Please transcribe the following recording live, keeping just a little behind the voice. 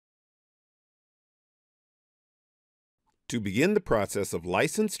To begin the process of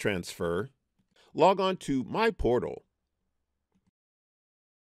license transfer, log on to My Portal.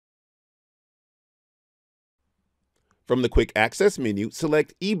 From the Quick Access menu,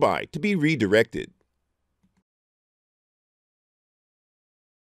 select eBuy to be redirected.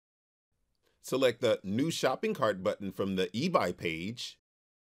 Select the New Shopping Cart button from the eBuy page.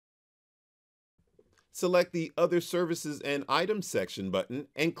 Select the Other Services and Items section button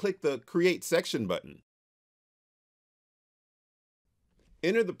and click the Create Section button.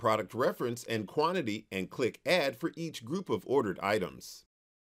 Enter the product reference and quantity and click Add for each group of ordered items.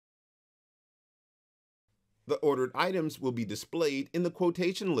 The ordered items will be displayed in the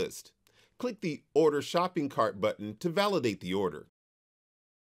quotation list. Click the Order Shopping Cart button to validate the order.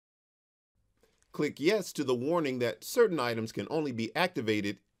 Click Yes to the warning that certain items can only be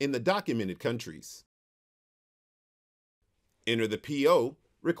activated in the documented countries. Enter the PO,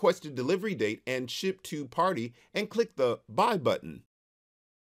 requested delivery date, and ship to party, and click the Buy button.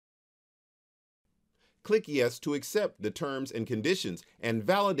 Click Yes to accept the terms and conditions and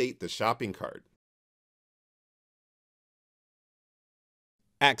validate the shopping cart.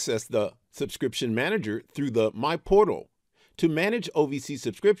 Access the Subscription Manager through the My Portal. To manage OVC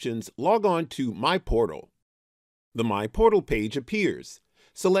subscriptions, log on to My Portal. The My Portal page appears.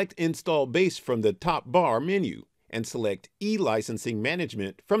 Select Install Base from the top bar menu and select E-Licensing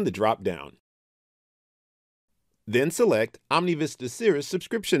Management from the drop-down. Then select OmniVista Cirrus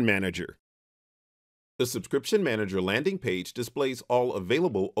Subscription Manager. The Subscription Manager landing page displays all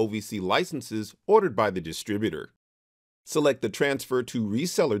available OVC licenses ordered by the distributor. Select the Transfer to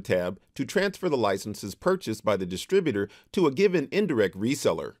Reseller tab to transfer the licenses purchased by the distributor to a given indirect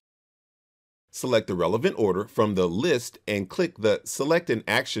reseller. Select the relevant order from the list and click the Select an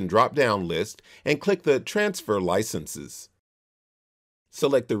Action drop-down list and click the Transfer Licenses.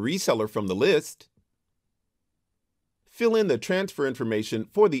 Select the reseller from the list. Fill in the transfer information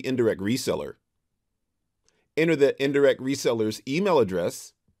for the indirect reseller. Enter the indirect reseller's email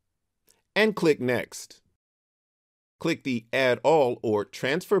address and click Next. Click the Add All or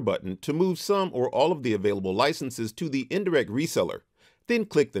Transfer button to move some or all of the available licenses to the indirect reseller, then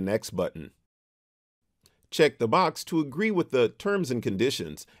click the Next button. Check the box to agree with the terms and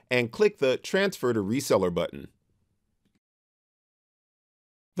conditions and click the Transfer to Reseller button.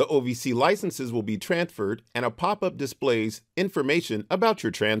 The OVC licenses will be transferred and a pop-up displays information about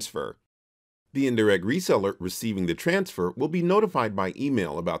your transfer. The indirect reseller receiving the transfer will be notified by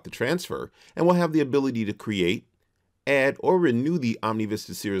email about the transfer and will have the ability to create, add, or renew the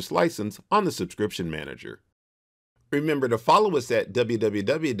OmniVista Cirrus license on the Subscription Manager. Remember to follow us at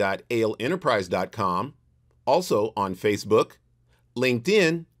www.alenterprise.com, also on Facebook,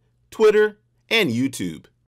 LinkedIn, Twitter, and YouTube.